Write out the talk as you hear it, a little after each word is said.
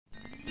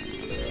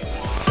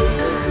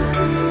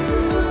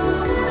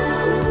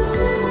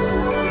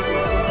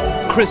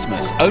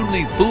Christmas,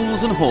 only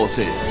fools and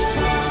horses.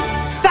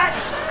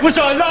 That was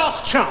our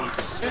last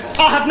chance.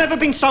 I have never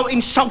been so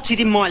insulted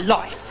in my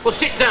life. Well,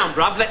 sit down,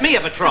 bruv. Let me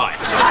have a try.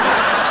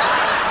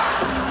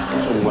 I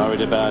was all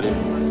worried about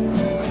him.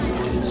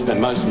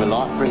 Spent most of my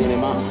life bringing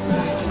him up.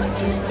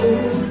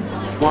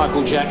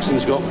 Michael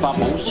Jackson's got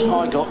Bubbles,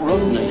 I got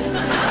Rodney.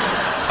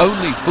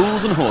 Only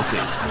Fools and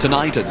Horses,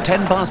 tonight at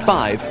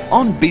 5:10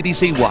 on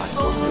BBC One.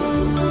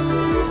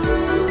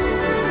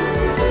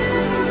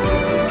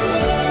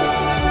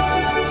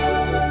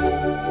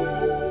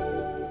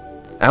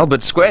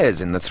 Albert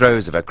Square's in the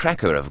throes of a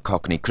cracker of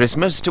Cockney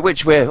Christmas, to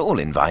which we're all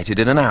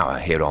invited in an hour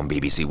here on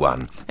BBC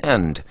One.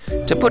 And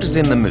to put us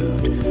in the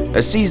mood,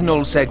 a seasonal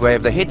segue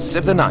of the hits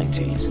of the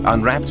 90s,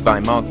 unwrapped by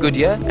Mark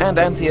Goodyear and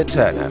Anthea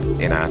Turner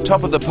in our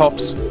Top of the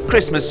Pops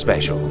Christmas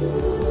special.